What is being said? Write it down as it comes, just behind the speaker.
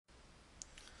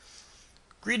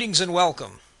Greetings and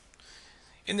welcome.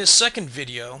 In this second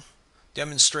video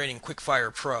demonstrating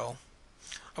Quickfire Pro,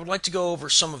 I would like to go over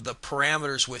some of the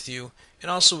parameters with you and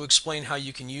also explain how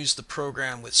you can use the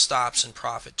program with stops and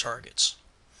profit targets.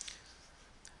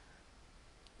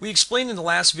 We explained in the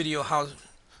last video how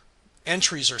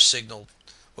entries are signaled,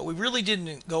 but we really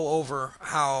didn't go over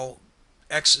how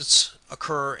exits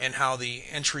occur and how the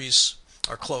entries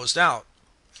are closed out.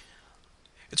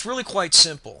 It's really quite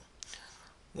simple.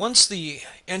 Once the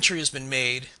entry has been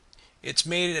made, it's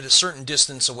made at a certain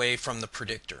distance away from the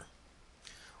predictor.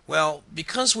 Well,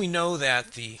 because we know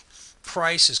that the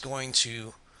price is going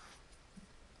to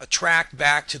attract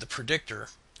back to the predictor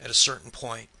at a certain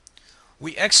point,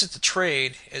 we exit the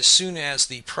trade as soon as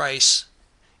the price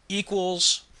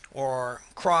equals or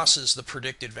crosses the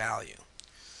predicted value.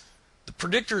 The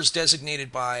predictor is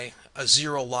designated by a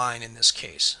zero line in this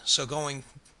case. So going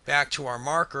back to our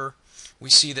marker, we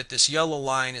see that this yellow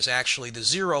line is actually the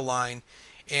zero line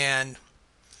and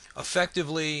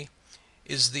effectively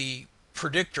is the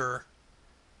predictor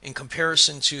in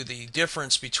comparison to the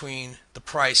difference between the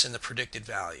price and the predicted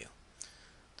value.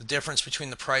 The difference between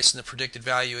the price and the predicted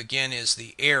value again is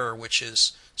the error, which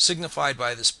is signified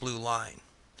by this blue line.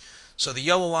 So the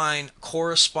yellow line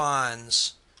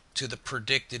corresponds to the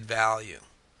predicted value.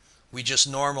 We just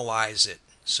normalize it,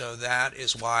 so that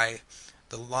is why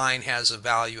the line has a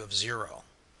value of 0.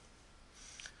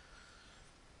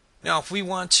 Now if we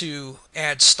want to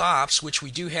add stops, which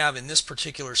we do have in this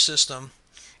particular system,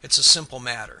 it's a simple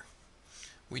matter.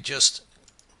 We just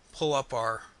pull up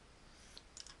our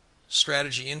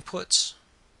strategy inputs.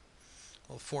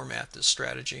 We'll format this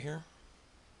strategy here.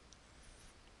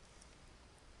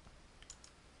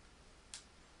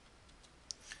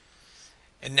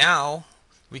 And now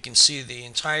we can see the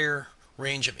entire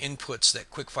range of inputs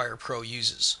that Quickfire Pro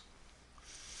uses.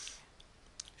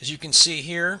 As you can see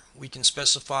here, we can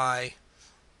specify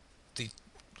the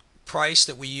price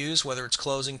that we use, whether it's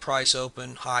closing price,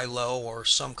 open, high, low, or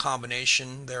some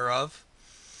combination thereof.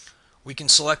 We can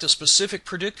select a specific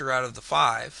predictor out of the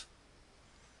 5.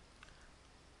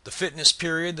 The fitness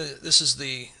period, this is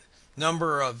the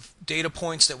number of data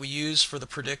points that we use for the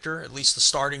predictor, at least the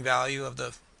starting value of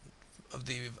the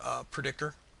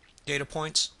predictor data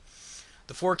points.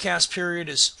 The forecast period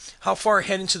is how far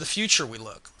ahead into the future we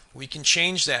look. We can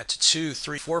change that to 2,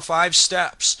 3, 4, 5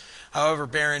 steps. However,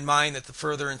 bear in mind that the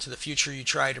further into the future you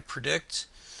try to predict,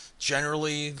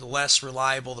 generally the less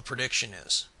reliable the prediction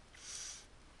is.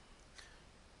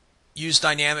 Use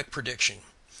dynamic prediction.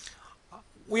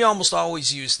 We almost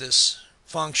always use this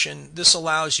function. This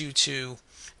allows you to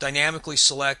dynamically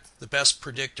select the best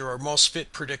predictor, or most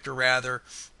fit predictor rather,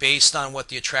 based on what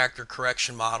the Attractor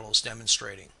correction model is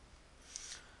demonstrating.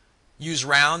 Use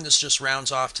round. This just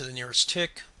rounds off to the nearest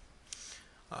tick.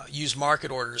 Use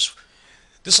market orders.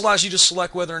 This allows you to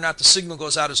select whether or not the signal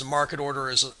goes out as a market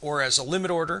order or as a limit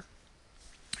order.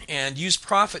 And use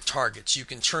profit targets. You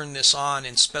can turn this on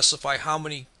and specify how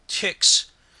many ticks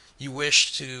you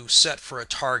wish to set for a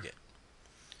target.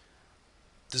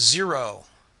 The 0,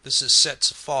 this is set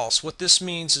to false. What this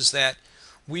means is that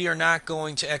we are not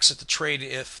going to exit the trade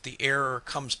if the error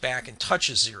comes back and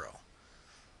touches 0.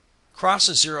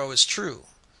 Crosses 0 is true.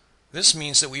 This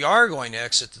means that we are going to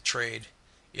exit the trade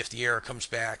if the error comes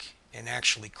back and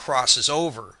actually crosses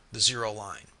over the 0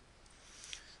 line.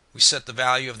 We set the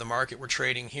value of the market we're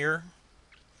trading here,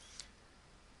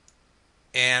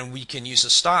 and we can use a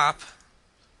stop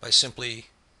by simply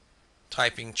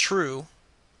typing true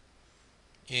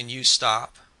in use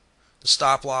stop. The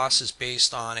stop loss is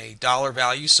based on a dollar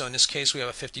value, so in this case we have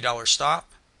a $50 stop.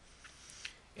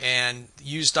 And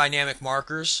use dynamic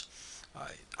markers.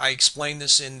 I explained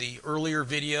this in the earlier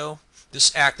video.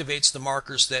 This activates the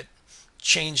markers that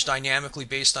change dynamically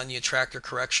based on the Attractor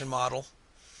correction model.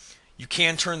 You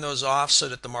can turn those off so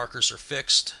that the markers are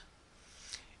fixed.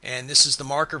 And this is the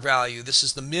marker value. This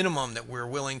is the minimum that we're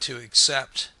willing to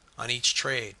accept on each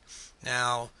trade.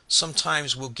 Now,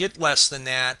 sometimes we'll get less than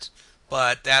that,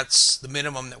 but that's the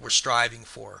minimum that we're striving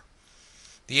for.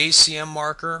 The ACM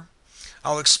marker,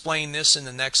 I'll explain this in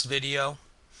the next video,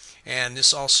 and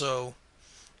this also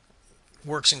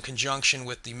works in conjunction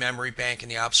with the memory bank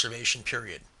and the observation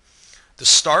period. The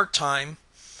start time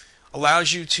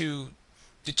allows you to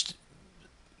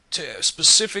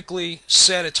specifically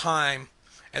set a time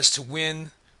as to when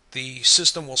the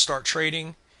system will start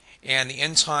trading, and the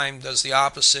end time does the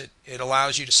opposite. It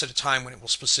allows you to set a time when it will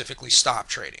specifically stop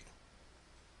trading.